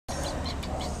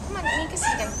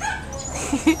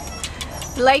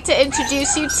I'd like to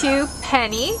introduce you to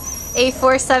Penny,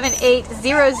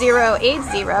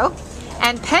 A4780080.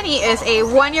 And Penny is a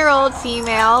 1-year-old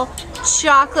female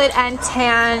chocolate and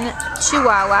tan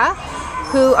Chihuahua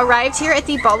who arrived here at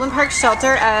the Baldwin Park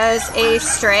shelter as a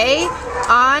stray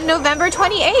on November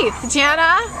 28th.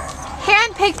 Jana,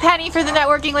 handpicked Penny for the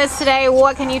networking list today.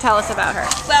 What can you tell us about her?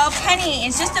 Well, Penny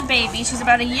is just a baby. She's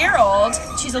about a year old.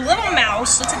 She's a little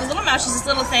mouse. Looks like a little mouse. She's this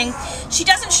little thing. She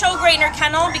doesn't show great in her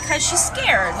kennel because she's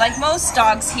scared. Like most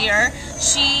dogs here,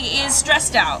 she is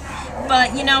stressed out.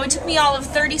 But, you know, it took me all of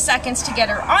 30 seconds to get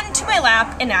her onto my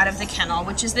lap and out of the kennel,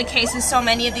 which is the case with so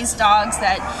many of these dogs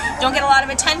that don't get a lot of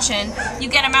attention. You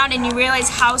get them out and you realize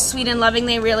how sweet and loving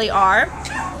they really are.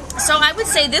 So I would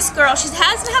say this girl, she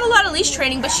hasn't had a lot of leash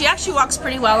training, but she actually walks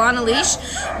pretty well on a leash.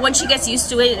 Once she gets used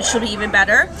to it, she'll be even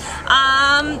better.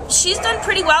 She's done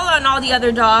pretty well on all the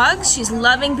other dogs. She's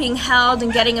loving being held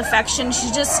and getting affection.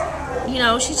 She's just, you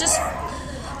know, she's just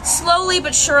slowly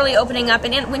but surely opening up,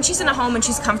 and when she's in a home and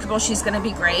she's comfortable, she's going to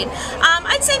be great.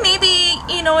 I'd say maybe,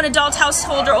 you know, an adult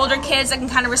household or older kids that can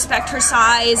kind of respect her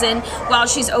size, and while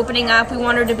she's opening up, we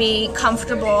want her to be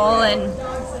comfortable and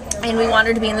we want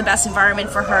her to be in the best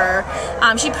environment for her.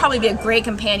 She'd probably be a great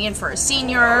companion for a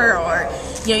senior, or,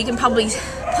 you know, you can probably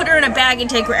put her in a bag and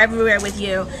take her everywhere with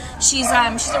you. She's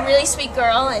a really sweet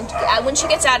girl, and when she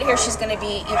gets out of here, she's going to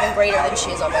be even greater than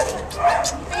she is already.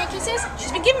 Bring her kisses?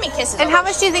 She's been giving me kisses. And how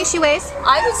much do you think she weighs?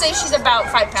 I would say she's about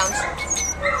 5 pounds.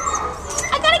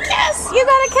 I got a kiss! You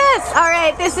got a kiss!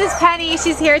 Alright, this is Penny.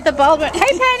 She's here at the Baldwin. Hey,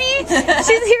 Penny!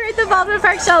 She's here at the Baldwin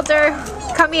Park shelter.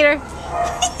 Come meet her.